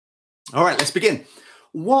All right, let's begin.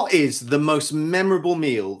 What is the most memorable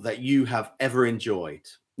meal that you have ever enjoyed?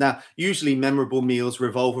 Now, usually memorable meals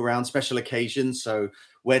revolve around special occasions, so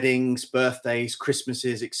weddings, birthdays,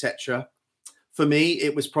 Christmases, etc. For me,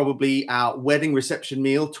 it was probably our wedding reception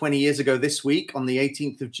meal 20 years ago this week on the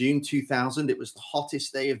 18th of June, 2000. It was the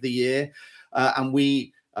hottest day of the year. And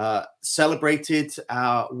we celebrated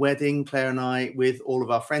our wedding, Claire and I, with all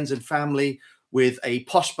of our friends and family with a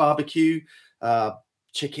posh barbecue,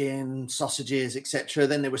 chicken, sausages, etc.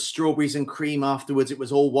 Then there was strawberries and cream afterwards. It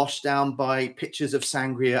was all washed down by pitchers of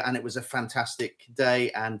sangria, and it was a fantastic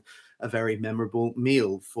day and a very memorable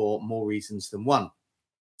meal for more reasons than one.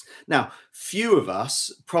 Now, few of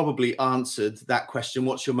us probably answered that question,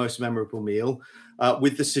 what's your most memorable meal,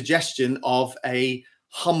 with the suggestion of a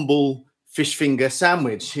humble fish finger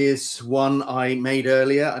sandwich. Here's one I made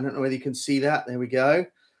earlier. I don't know whether you can see that. There we go.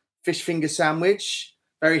 Fish finger sandwich,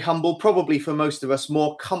 very humble, probably for most of us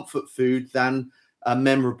more comfort food than a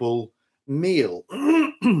memorable meal.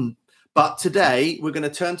 But today we're going to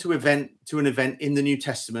turn to an event in the New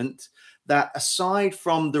Testament that, aside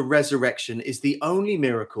from the resurrection, is the only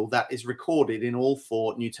miracle that is recorded in all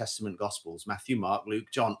four New Testament Gospels. Matthew, Mark, Luke,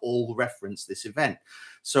 John all reference this event.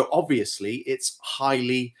 So obviously it's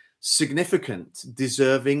highly significant,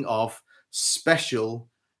 deserving of special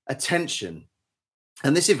attention.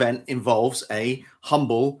 And this event involves a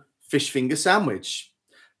humble fish finger sandwich.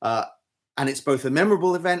 And it's both a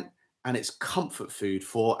memorable event and it's comfort food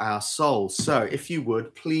for our souls. So if you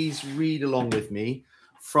would, please read along with me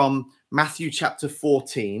from Matthew chapter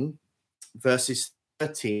 14, verses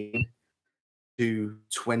 13 to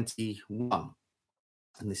 21.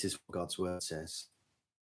 And this is what God's word says.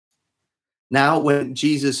 Now, when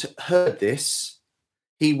Jesus heard this,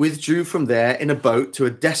 he withdrew from there in a boat to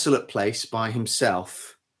a desolate place by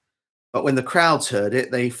himself. But when the crowds heard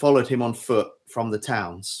it, they followed him on foot from the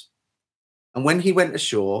towns. And when he went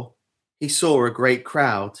ashore, he saw a great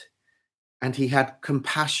crowd, and he had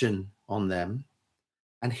compassion on them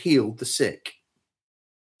and healed the sick.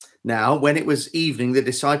 Now, when it was evening, the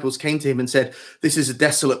disciples came to him and said, "This is a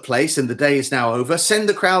desolate place, and the day is now over. Send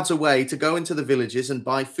the crowds away to go into the villages and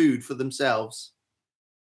buy food for themselves."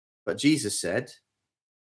 But Jesus said,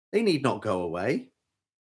 "They need not go away.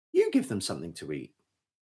 You give them something to eat."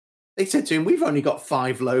 They said to him, "We've only got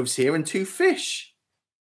 5 loaves here and 2 fish."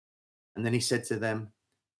 And then he said to them,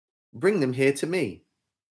 "Bring them here to me."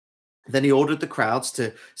 Then he ordered the crowds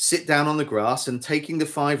to sit down on the grass, and taking the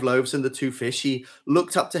 5 loaves and the 2 fish, he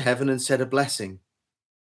looked up to heaven and said a blessing.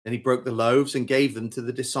 Then he broke the loaves and gave them to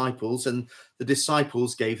the disciples, and the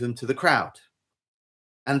disciples gave them to the crowd.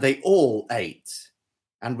 And they all ate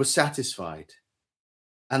and were satisfied.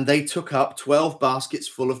 And they took up 12 baskets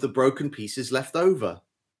full of the broken pieces left over.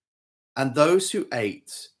 And those who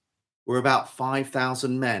ate were about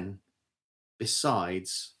 5,000 men,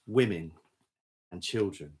 besides women and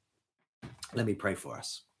children. Let me pray for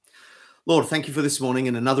us. Lord, thank you for this morning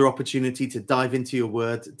and another opportunity to dive into your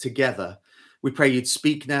word together. We pray you'd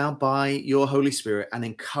speak now by your Holy Spirit and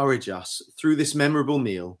encourage us through this memorable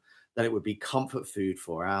meal, that it would be comfort food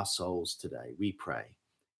for our souls today. We pray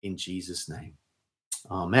in Jesus' name.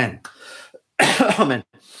 Amen. Amen.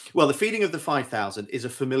 Well, the feeding of the 5,000 is a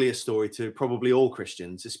familiar story to probably all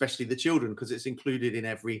Christians, especially the children, because it's included in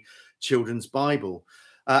every children's Bible.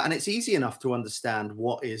 And it's easy enough to understand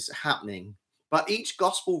what is happening. But each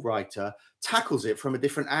gospel writer tackles it from a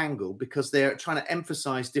different angle because they're trying to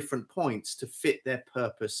emphasize different points to fit their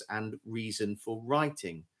purpose and reason for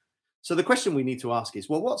writing. So the question we need to ask is,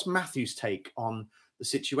 well, what's Matthew's take on the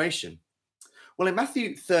situation? Well, in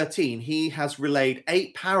Matthew 13, he has relayed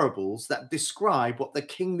 8 parables that describe what the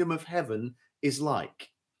kingdom of heaven is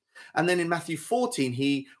like. And then in Matthew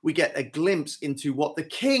 14, we get a glimpse into what the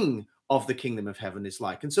king of the kingdom of heaven is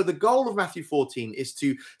like. And so the goal of Matthew 14 is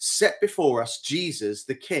to set before us Jesus,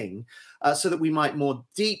 the king, so that we might more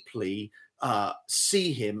deeply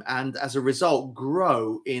see him, and as a result,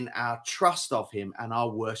 grow in our trust of him and our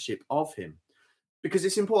worship of him. Because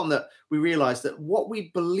it's important that we realize that what we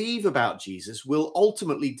believe about Jesus will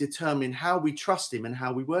ultimately determine how we trust him and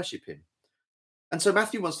how we worship him. And so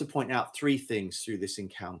Matthew wants to point out 3 things through this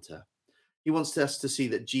encounter. He wants us to see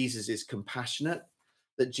that Jesus is compassionate,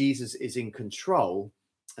 that Jesus is in control,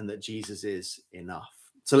 and that Jesus is enough.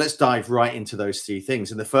 So let's dive right into those 3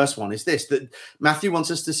 things. And the first one is this, that Matthew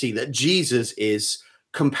wants us to see that Jesus is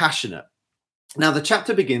compassionate. Now, the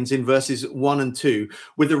chapter begins in verses 1 and 2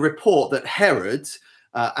 with a report that Herod,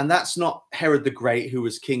 and that's not Herod the Great, who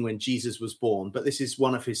was king when Jesus was born, but this is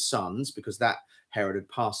one of his sons, because that Herod had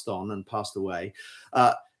passed on and passed away.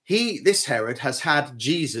 This Herod has had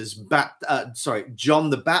John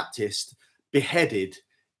the Baptist beheaded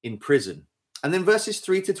in prison. And then verses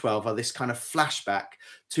 3 to 12 are this kind of flashback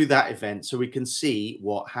to that event so we can see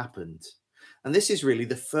what happened. And this is really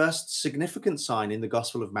the first significant sign in the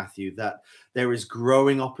Gospel of Matthew that there is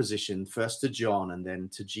growing opposition, first to John and then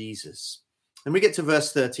to Jesus. And we get to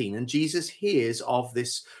verse 13, and Jesus hears of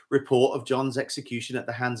this report of John's execution at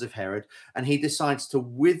the hands of Herod, and he decides to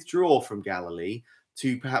withdraw from Galilee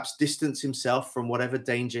to perhaps distance himself from whatever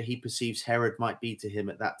danger he perceives Herod might be to him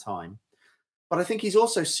at that time. But I think he's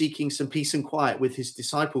also seeking some peace and quiet with his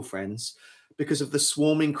disciple friends because of the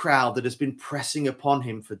swarming crowd that has been pressing upon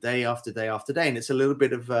him for day after day after day. And it's a little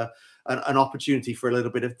bit of an opportunity for a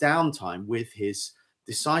little bit of downtime with his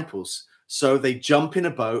disciples. So they jump in a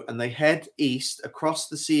boat and they head east across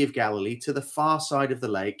the Sea of Galilee to the far side of the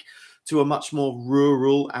lake, to a much more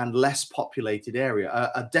rural and less populated area,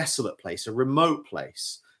 a desolate place, a remote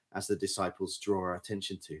place, as the disciples draw our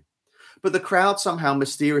attention to. But the crowd somehow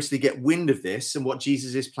mysteriously get wind of this and what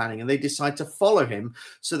Jesus is planning, and they decide to follow him.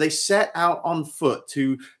 So they set out on foot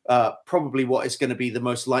to probably what is going to be the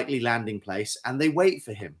most likely landing place, and they wait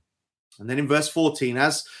for him. And then in verse 14,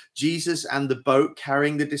 as Jesus and the boat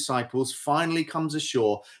carrying the disciples finally comes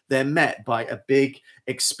ashore, they're met by a big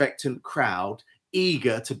expectant crowd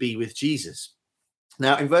eager to be with Jesus.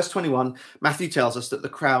 Now, in verse 21, Matthew tells us that the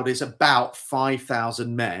crowd is about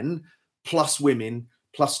 5,000 men, plus women,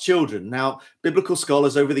 plus children. Now, biblical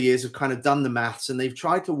scholars over the years have kind of done the maths, and they've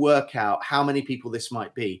tried to work out how many people this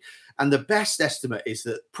might be. And the best estimate is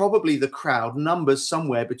that probably the crowd numbers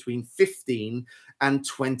somewhere between 15 and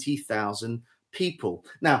 20,000 people.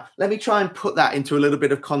 Now, let me try and put that into a little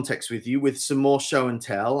bit of context with you with some more show and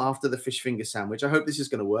tell after the fish finger sandwich. I hope this is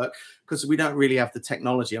going to work because we don't really have the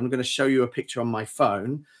technology. I'm going to show you a picture on my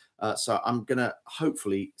phone. So I'm going to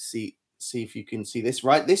hopefully see if you can see this,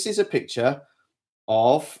 right? This is a picture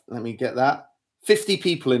of, let me get that, 50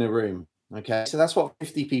 people in a room. Okay, so that's what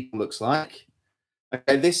 50 people looks like.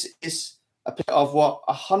 Okay, this is a picture of what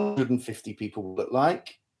 150 people will look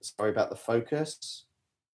like. Sorry about the focus.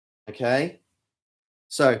 Okay,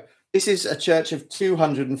 so this is a church of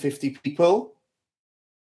 250 people.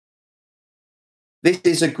 This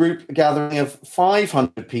is a group gathering of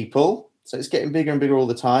 500 people. So it's getting bigger and bigger all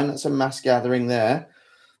the time. That's a mass gathering there.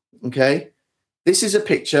 Okay, this is a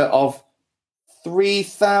picture of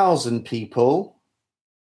 3,000 people.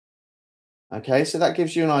 Okay, so that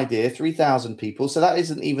gives you an idea, 3,000 people. So that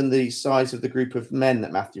isn't even the size of the group of men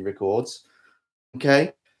that Matthew records.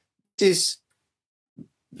 Okay, this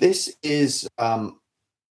is a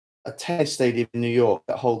tennis stadium in New York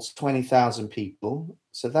that holds 20,000 people.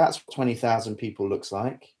 So that's what 20,000 people looks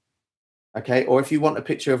like. Okay, or if you want a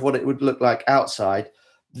picture of what it would look like outside,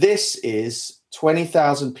 this is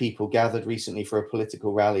 20,000 people gathered recently for a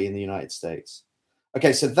political rally in the United States.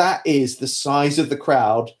 Okay, so that is the size of the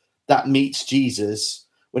crowd that meets Jesus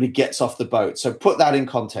when he gets off the boat. So put that in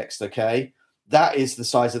context, okay? That is the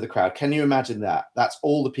size of the crowd. Can you imagine that? That's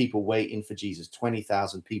all the people waiting for Jesus,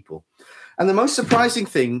 20,000 people. And the most surprising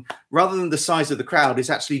thing, rather than the size of the crowd, is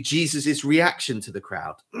actually Jesus's reaction to the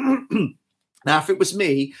crowd. Now, if it was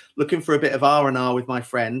me looking for a bit of R&R with my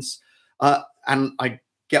friends, and I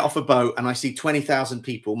get off a boat and I see 20,000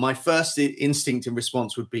 people, my first instinct and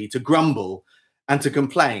response would be to grumble and to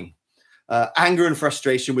complain. Anger and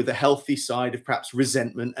frustration with a healthy side of perhaps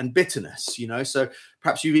resentment and bitterness, you know. So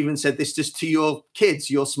perhaps you've even said this just to your kids,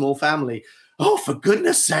 your small family. Oh, for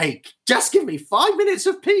goodness sake, just give me 5 minutes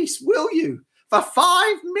of peace, will you? For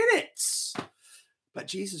 5 minutes. But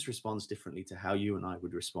Jesus responds differently to how you and I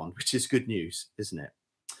would respond, which is good news, isn't it?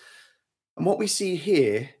 And what we see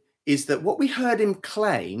here is that what we heard him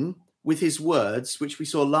claim with his words, which we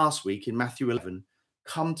saw last week in Matthew 11,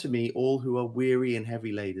 come to me, all who are weary and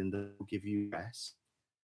heavy laden, that will give you rest.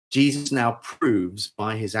 Jesus now proves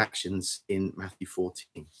by his actions in Matthew 14.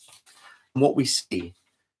 And what we see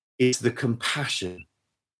is the compassion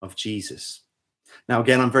of Jesus. Now,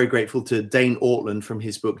 again, I'm very grateful to Dane Ortland from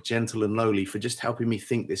his book, Gentle and Lowly, for just helping me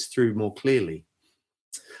think this through more clearly.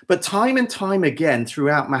 But time and time again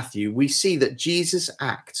throughout Matthew, we see that Jesus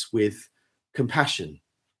acts with compassion.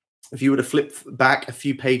 If you were to flip back a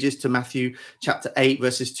few pages to Matthew chapter 8,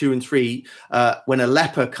 verses 2 and 3, when a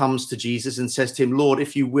leper comes to Jesus and says to him, Lord,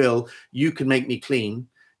 if you will, you can make me clean.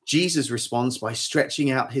 Jesus responds by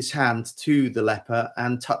stretching out his hand to the leper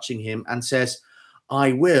and touching him and says,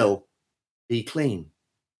 I will be clean.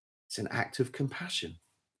 It's an act of compassion.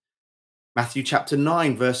 Matthew chapter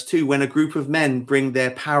 9, verse 2, when a group of men bring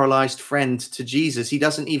their paralyzed friend to Jesus, he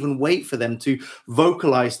doesn't even wait for them to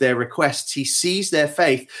vocalize their requests. He sees their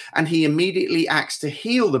faith and he immediately acts to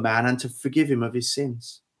heal the man and to forgive him of his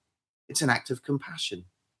sins. It's an act of compassion.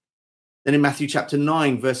 Then in Matthew chapter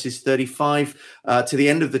 9, verses 35 to the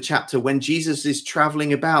end of the chapter, when Jesus is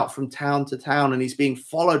traveling about from town to town and he's being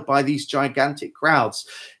followed by these gigantic crowds,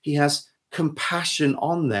 he has compassion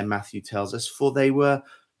on them, Matthew tells us, for they were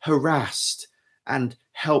harassed and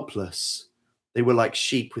helpless. They were like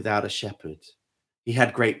sheep without a shepherd. He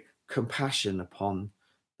had great compassion upon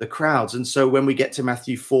the crowds. And so when we get to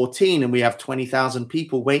Matthew 14 and we have 20,000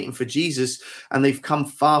 people waiting for Jesus, and they've come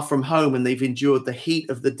far from home and they've endured the heat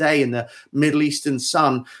of the day in the Middle Eastern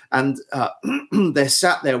sun, and they're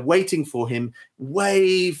sat there waiting for him,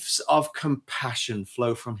 waves of compassion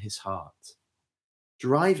flow from his heart,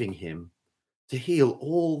 driving him to heal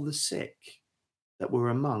all the sick that were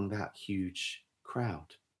among that huge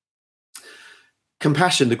crowd.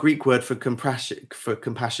 Compassion, the Greek word for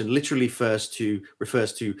compassion literally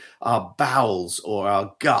refers to our bowels or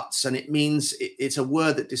our guts. And it means it's a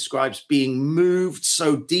word that describes being moved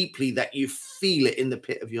so deeply that you feel it in the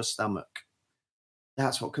pit of your stomach.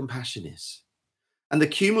 That's what compassion is. And the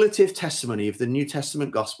cumulative testimony of the New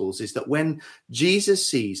Testament Gospels is that when Jesus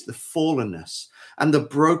sees the fallenness and the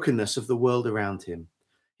brokenness of the world around him,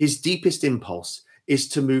 his deepest impulse is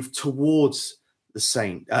to move towards the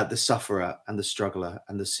saint, the sufferer and the struggler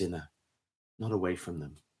and the sinner, not away from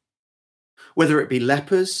them. Whether it be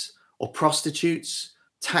lepers or prostitutes,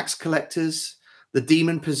 tax collectors, the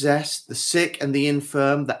demon-possessed, the sick and the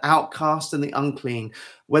infirm, the outcast and the unclean,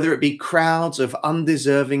 whether it be crowds of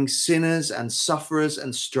undeserving sinners and sufferers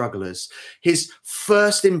and strugglers, his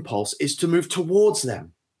first impulse is to move towards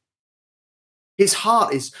them. His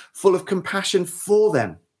heart is full of compassion for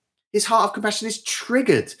them. His heart of compassion is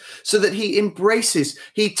triggered so that he embraces,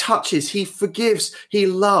 he touches, he forgives, he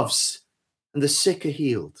loves. And the sick are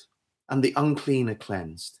healed, and the unclean are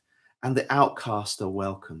cleansed, and the outcast are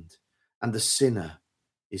welcomed, and the sinner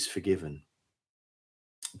is forgiven.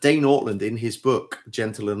 Dane Ortland, in his book,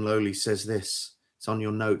 Gentle and Lowly, says this. It's on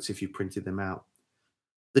your notes if you printed them out.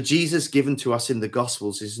 The Jesus given to us in the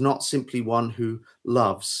Gospels is not simply one who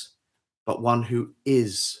loves, but one who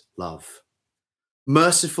is love.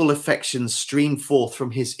 Merciful affections stream forth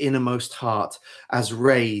from his innermost heart as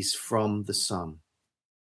rays from the sun.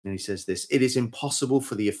 And he says this: it is impossible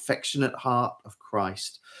for the affectionate heart of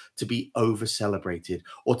Christ to be over-celebrated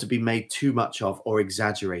or to be made too much of or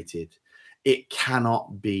exaggerated. It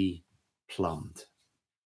cannot be plumbed.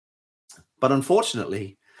 But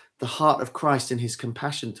unfortunately, the heart of Christ and his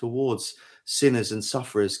compassion towards sinners and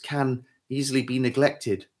sufferers can easily be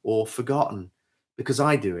neglected or forgotten, because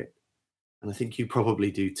I do it. And I think you probably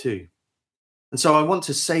do too. And so I want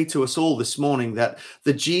to say to us all this morning that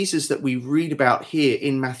the Jesus that we read about here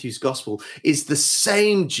in Matthew's gospel is the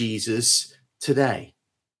same Jesus today.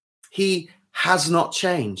 He has not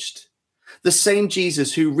changed. The same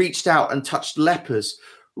Jesus who reached out and touched lepers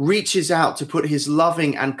reaches out to put his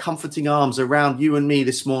loving and comforting arms around you and me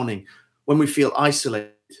this morning when we feel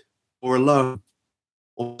isolated or alone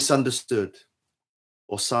or misunderstood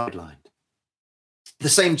or sidelined. The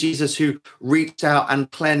same Jesus who reached out and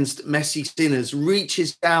cleansed messy sinners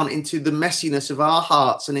reaches down into the messiness of our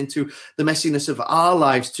hearts and into the messiness of our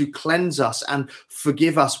lives to cleanse us and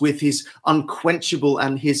forgive us with his unquenchable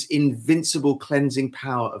and his invincible cleansing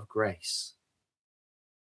power of grace.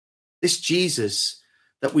 This Jesus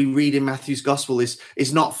that we read in Matthew's gospel is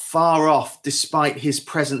not far off despite his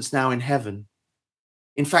presence now in heaven.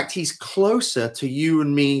 In fact, he's closer to you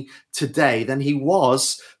and me today than he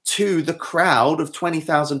was to the crowd of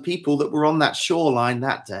 20,000 people that were on that shoreline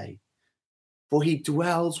that day. For he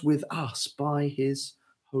dwells with us by his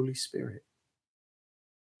Holy Spirit.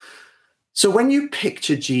 So when you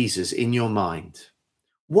picture Jesus in your mind,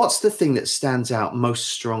 what's the thing that stands out most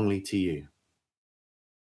strongly to you?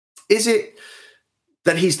 Is it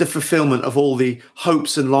that he's the fulfillment of all the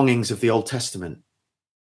hopes and longings of the Old Testament?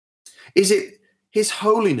 Is it his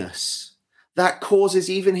holiness that causes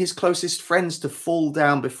even his closest friends to fall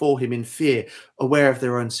down before him in fear, aware of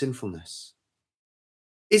their own sinfulness?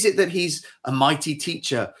 Is it that he's a mighty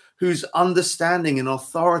teacher whose understanding and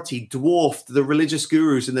authority dwarfed the religious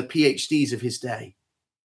gurus and the PhDs of his day?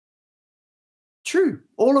 True,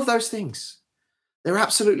 all of those things. They're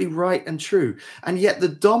absolutely right and true. And yet the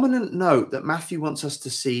dominant note that Matthew wants us to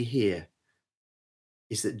see here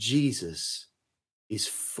is that Jesus is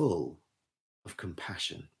full of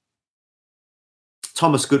compassion.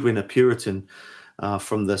 Thomas Goodwin, a Puritan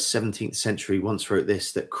from the 17th century, once wrote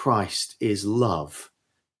this, that Christ is love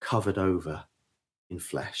covered over in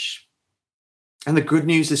flesh. And the good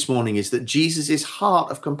news this morning is that Jesus' heart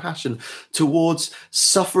of compassion towards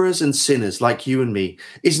sufferers and sinners like you and me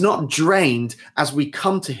is not drained as we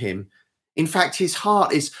come to him In fact, his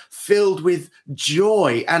heart is filled with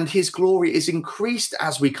joy and his glory is increased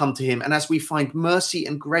as we come to him and as we find mercy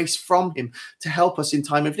and grace from him to help us in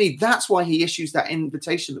time of need. That's why he issues that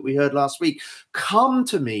invitation that we heard last week. Come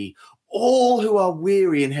to me, all who are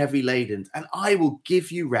weary and heavy laden, and I will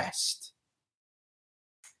give you rest.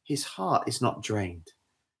 His heart is not drained.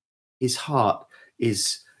 His heart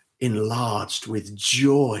is enlarged with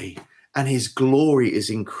joy and his glory is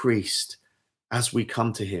increased as we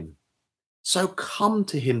come to him. So come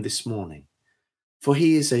to him this morning, for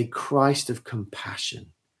he is a Christ of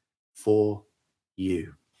compassion for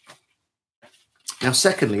you. Now,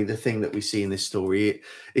 secondly, the thing that we see in this story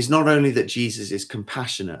is not only that Jesus is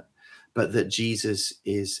compassionate, but that Jesus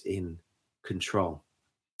is in control.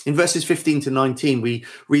 In verses 15 to 19, we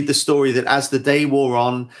read the story that as the day wore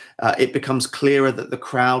on, it becomes clearer that the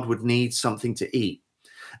crowd would need something to eat.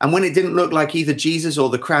 And when it didn't look like either Jesus or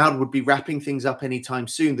the crowd would be wrapping things up anytime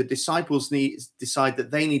soon, the disciples decide that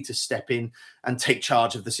they need to step in and take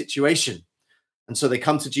charge of the situation. And so they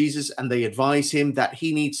come to Jesus and they advise him that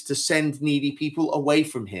he needs to send needy people away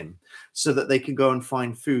from him so that they can go and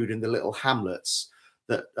find food in the little hamlets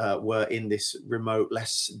that were in this remote,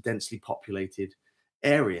 less densely populated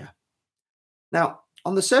area. Now,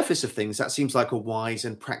 on the surface of things, that seems like a wise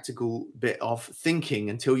and practical bit of thinking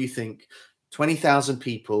until you think 20,000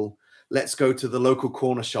 people, let's go to the local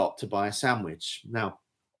corner shop to buy a sandwich. Now,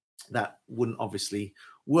 that wouldn't obviously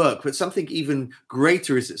work, but something even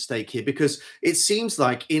greater is at stake here, because it seems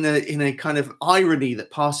like in a kind of irony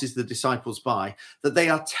that passes the disciples by, that they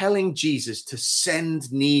are telling Jesus to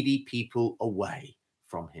send needy people away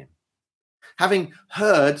from him. Having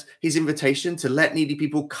heard his invitation to let needy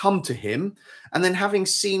people come to him, and then having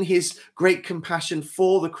seen his great compassion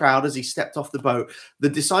for the crowd as he stepped off the boat, the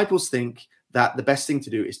disciples think that the best thing to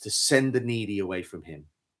do is to send the needy away from him.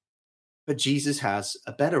 But Jesus has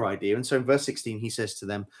a better idea. And so in verse 16, he says to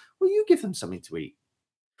them, will you give them something to eat?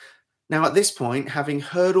 Now, at this point, having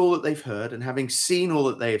heard all that they've heard and having seen all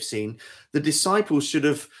that they have seen, the disciples should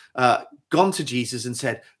have gone to Jesus and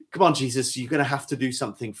said, come on, Jesus, you're going to have to do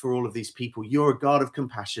something for all of these people. You're a God of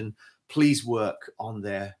compassion. Please work on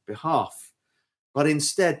their behalf. But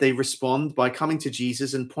instead, they respond by coming to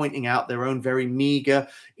Jesus and pointing out their own very meager,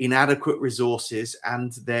 inadequate resources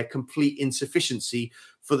and their complete insufficiency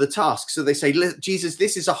for the task. So they say, Jesus,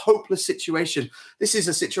 this is a hopeless situation. This is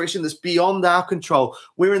a situation that's beyond our control.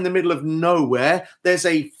 We're in the middle of nowhere. There's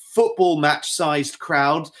a football match-sized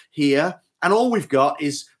crowd here, and all we've got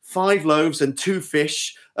is 5 loaves and 2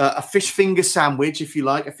 fish, a fish finger sandwich, if you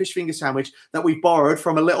like, a fish finger sandwich that we borrowed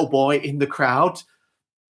from a little boy in the crowd.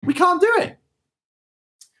 We can't do it.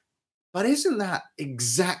 But isn't that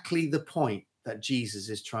exactly the point that Jesus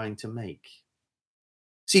is trying to make?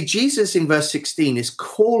 See, Jesus in verse 16 is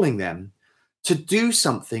calling them to do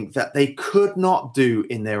something that they could not do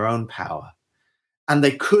in their own power, and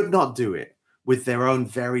they could not do it with their own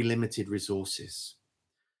very limited resources.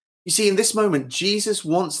 You see, in this moment, Jesus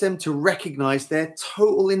wants them to recognize their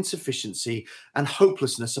total insufficiency and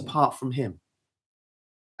hopelessness apart from him,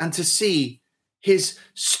 and to see his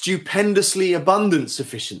stupendously abundant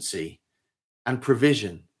sufficiency and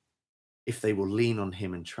provision if they will lean on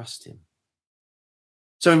him and trust him.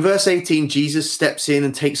 So in verse 18, Jesus steps in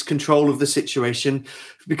and takes control of the situation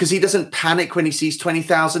because he doesn't panic when he sees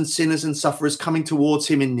 20,000 sinners and sufferers coming towards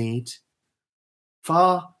him in need.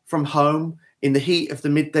 Far from home, in the heat of the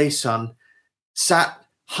midday sun, sat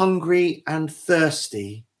hungry and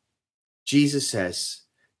thirsty, Jesus says,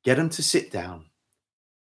 get them to sit down.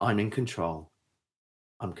 I'm in control.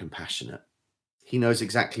 I'm compassionate. He knows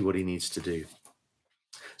exactly what he needs to do.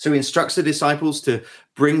 So he instructs the disciples to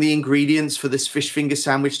bring the ingredients for this fish finger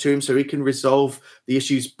sandwich to him so he can resolve the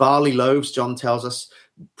issues. Barley loaves, John tells us,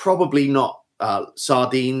 probably not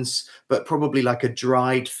sardines, but probably like a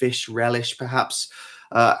dried fish relish, perhaps.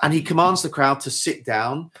 And he commands the crowd to sit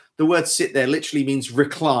down. The word sit there literally means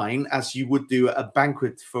recline, as you would do at a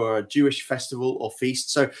banquet for a Jewish festival or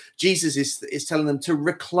feast. So Jesus is telling them to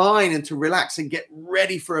recline and to relax and get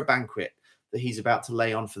ready for a banquet that he's about to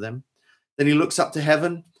lay on for them. Then he looks up to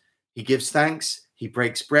heaven, he gives thanks, he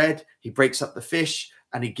breaks bread, he breaks up the fish,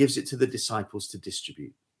 and he gives it to the disciples to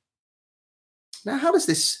distribute. Now, how does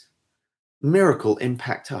this miracle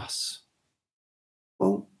impact us?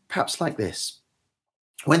 Well, perhaps like this.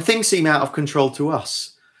 When things seem out of control to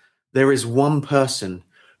us, there is one person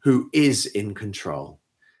who is in control,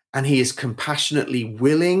 and he is compassionately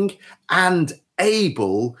willing and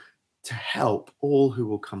able to help all who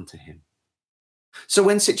will come to him. So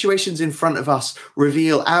when situations in front of us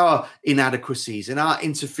reveal our inadequacies and our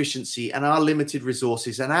insufficiency and our limited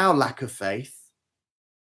resources and our lack of faith,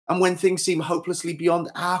 and when things seem hopelessly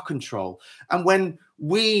beyond our control, and when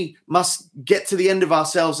we must get to the end of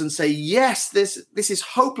ourselves and say, yes, this is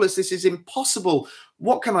hopeless, this is impossible,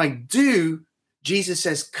 what can I do? Jesus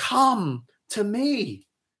says, come to me,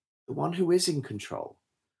 the one who is in control,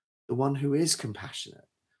 the one who is compassionate,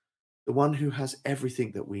 the one who has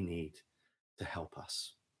everything that we need to help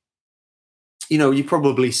us. You know, you've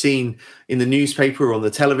probably seen in the newspaper or on the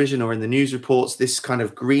television or in the news reports this kind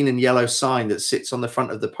of green and yellow sign that sits on the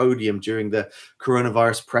front of the podium during the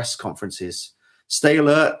coronavirus press conferences. Stay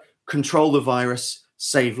alert, control the virus,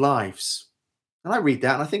 save lives. And I read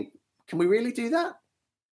that and I think, can we really do that?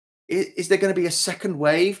 Is there going to be a second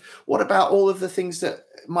wave? What about all of the things that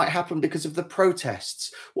might happen because of the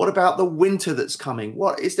protests? What about the winter that's coming?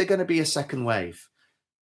 Is there going to be a second wave?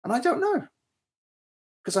 And I don't know,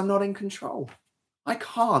 because I'm not in control. I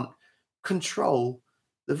can't control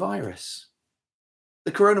the virus.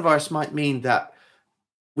 The coronavirus might mean that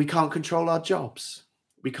we can't control our jobs.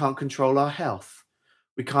 We can't control our health.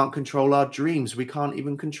 We can't control our dreams. We can't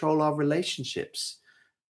even control our relationships.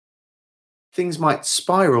 Things might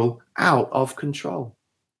spiral out of control.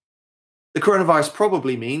 The coronavirus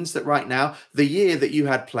probably means that right now, the year that you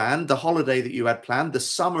had planned, the holiday that you had planned, the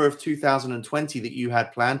summer of 2020 that you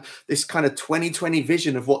had planned, this kind of 2020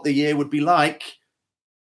 vision of what the year would be like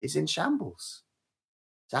is in shambles.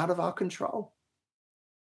 It's out of our control.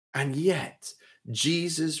 And yet,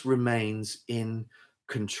 Jesus remains in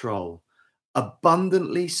control,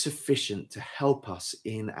 abundantly sufficient to help us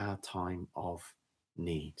in our time of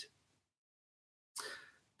need.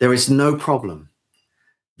 There is no problem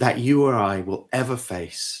that you or I will ever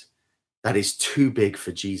face that is too big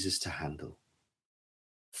for Jesus to handle.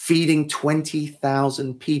 Feeding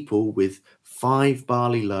 20,000 people with 5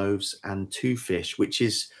 barley loaves and 2 fish, which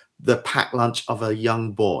is the packed lunch of a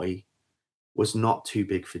young boy, was not too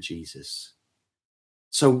big for Jesus.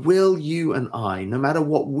 So will you and I, no matter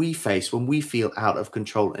what we face when we feel out of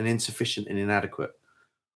control and insufficient and inadequate,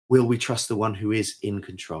 will we trust the one who is in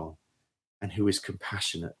control and who is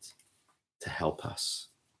compassionate to help us?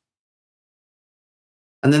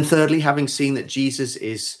 And then thirdly, having seen that Jesus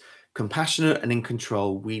is compassionate and in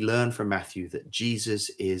control, we learn from Matthew that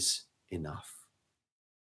Jesus is enough.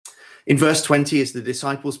 In verse 20, as the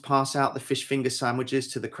disciples pass out the fish finger sandwiches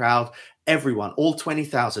to the crowd, everyone, all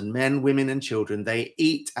 20,000, men, women, and children, they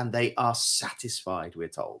eat and they are satisfied, we're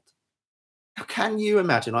told. Now, can you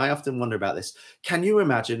imagine? I often wonder about this. Can you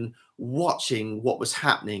imagine watching what was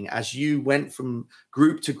happening as you went from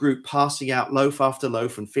group to group, passing out loaf after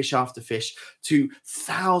loaf and fish after fish to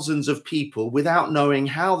thousands of people without knowing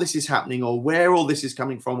how this is happening or where all this is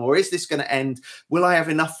coming from, or is this going to end? Will I have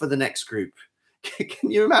enough for the next group? Can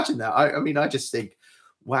you imagine that? I mean, I just think,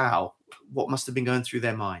 wow, what must have been going through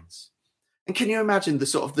their minds? And can you imagine the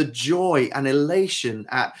sort of the joy and elation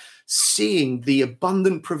at seeing the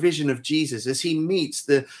abundant provision of Jesus as he meets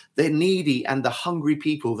the needy and the hungry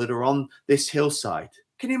people that are on this hillside?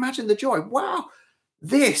 Can you imagine the joy? Wow,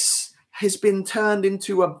 this has been turned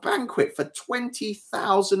into a banquet for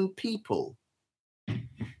 20,000 people. Can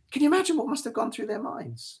you imagine what must have gone through their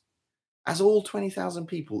minds as all 20,000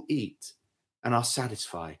 people eat and are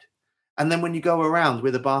satisfied? And then when you go around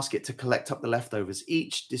with a basket to collect up the leftovers,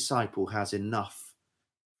 each disciple has enough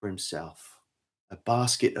for himself, a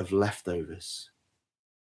basket of leftovers.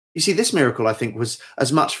 You see, this miracle, I think, was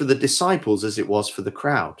as much for the disciples as it was for the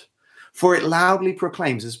crowd. For it loudly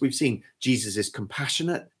proclaims, as we've seen, Jesus is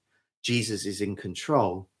compassionate, Jesus is in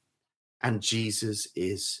control, and Jesus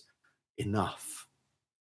is enough.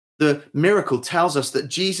 The miracle tells us that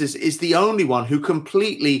Jesus is the only one who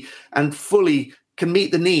completely and fully can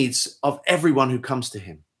meet the needs of everyone who comes to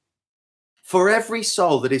him. For every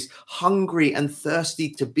soul that is hungry and thirsty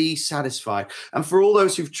to be satisfied, and for all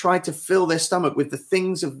those who've tried to fill their stomach with the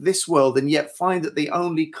things of this world and yet find that they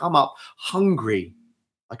only come up hungry,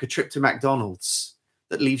 like a trip to McDonald's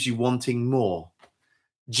that leaves you wanting more,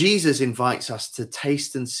 Jesus invites us to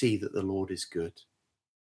taste and see that the Lord is good.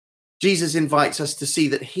 Jesus invites us to see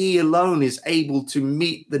that he alone is able to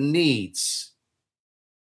meet the needs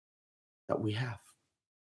that we have.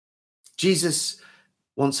 Jesus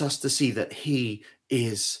wants us to see that he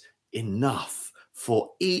is enough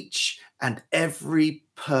for each and every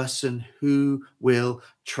person who will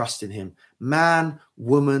trust in him. Man,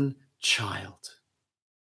 woman, child.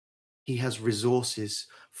 He has resources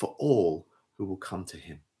for all who will come to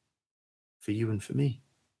him. For you and for me,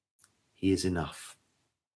 he is enough.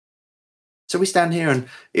 So we stand here, and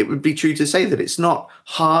it would be true to say that it's not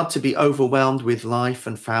hard to be overwhelmed with life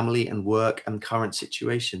and family and work and current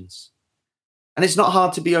situations. And it's not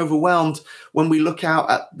hard to be overwhelmed when we look out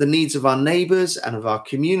at the needs of our neighbors and of our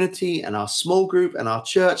community and our small group and our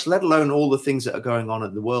church, let alone all the things that are going on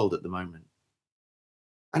in the world at the moment.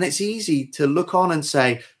 And it's easy to look on and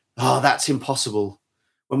say, oh, that's impossible.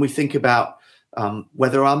 When we think about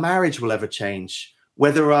whether our marriage will ever change,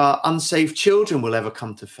 whether our unsaved children will ever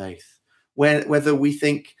come to faith, whether we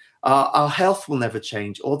think our health will never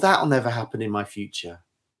change, or that will never happen in my future.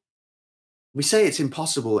 We say it's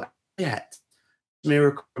impossible, yet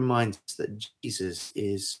miracle reminds us that Jesus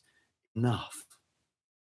is enough.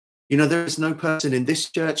 You know, there is no person in this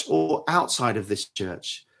church or outside of this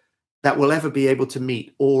church that will ever be able to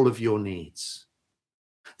meet all of your needs.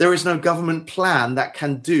 There is no government plan that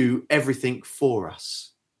can do everything for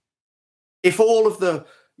us. If all of the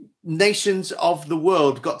nations of the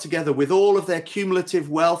world got together with all of their cumulative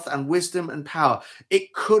wealth and wisdom and power,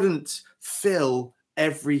 it couldn't fill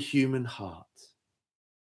every human heart.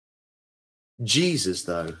 Jesus,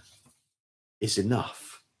 though, is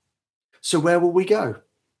enough. So where will we go?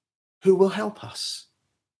 Who will help us?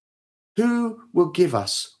 Who will give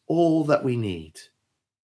us all that we need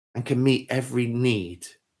and can meet every need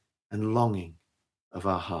and longing of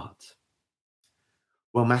our heart?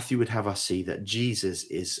 Well, Matthew would have us see that Jesus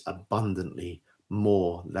is abundantly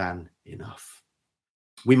more than enough.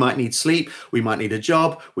 We might need sleep, we might need a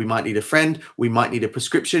job, we might need a friend, we might need a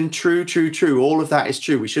prescription. True. All of that is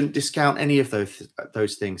true. We shouldn't discount any of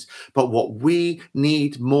those things. But what we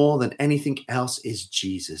need more than anything else is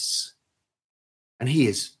Jesus. And he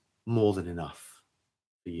is more than enough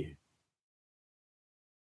for you.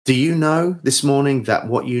 Do you know this morning that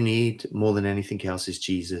what you need more than anything else is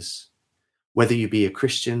Jesus? Whether you be a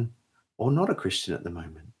Christian or not a Christian at the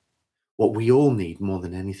moment, what we all need more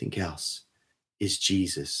than anything else is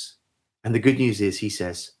Jesus. And the good news is he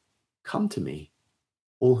says, come to me,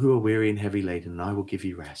 all who are weary and heavy laden, and I will give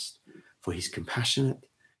you rest. For he's compassionate,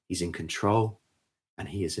 he's in control, and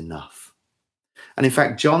he is enough. And in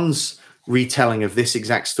fact, John's retelling of this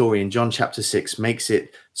exact story in John chapter 6 makes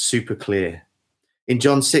it super clear. In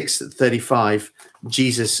John 6:35,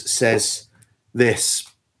 Jesus says this,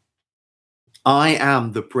 I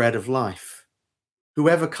am the bread of life.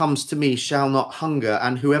 Whoever comes to me shall not hunger,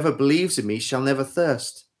 and whoever believes in me shall never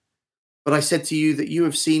thirst. But I said to you that you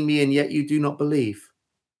have seen me, and yet you do not believe.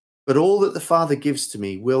 But all that the Father gives to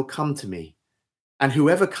me will come to me, and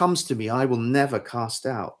whoever comes to me I will never cast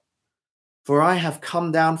out. For I have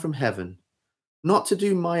come down from heaven, not to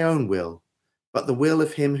do my own will, but the will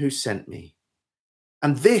of him who sent me.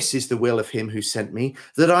 And this is the will of him who sent me,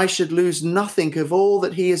 that I should lose nothing of all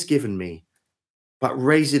that he has given me, but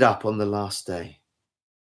raise it up on the last day.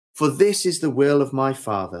 For this is the will of my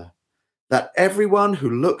Father, that everyone who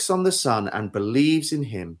looks on the Son and believes in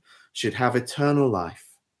him should have eternal life,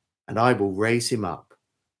 and I will raise him up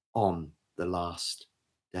on the last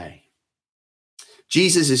day.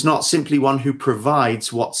 Jesus is not simply one who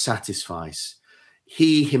provides what satisfies.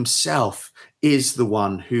 He himself is the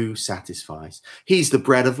one who satisfies. He's the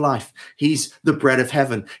bread of life. He's the bread of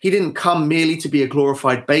heaven. He didn't come merely to be a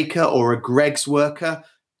glorified baker or a Greg's worker.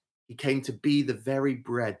 He came to be the very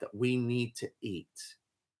bread that we need to eat.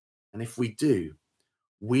 And if we do,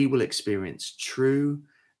 we will experience true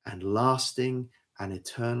and lasting and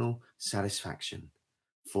eternal satisfaction.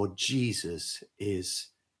 For Jesus is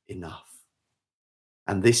enough.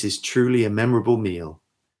 And this is truly a memorable meal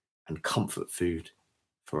and comfort food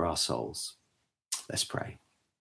for our souls. Let's pray.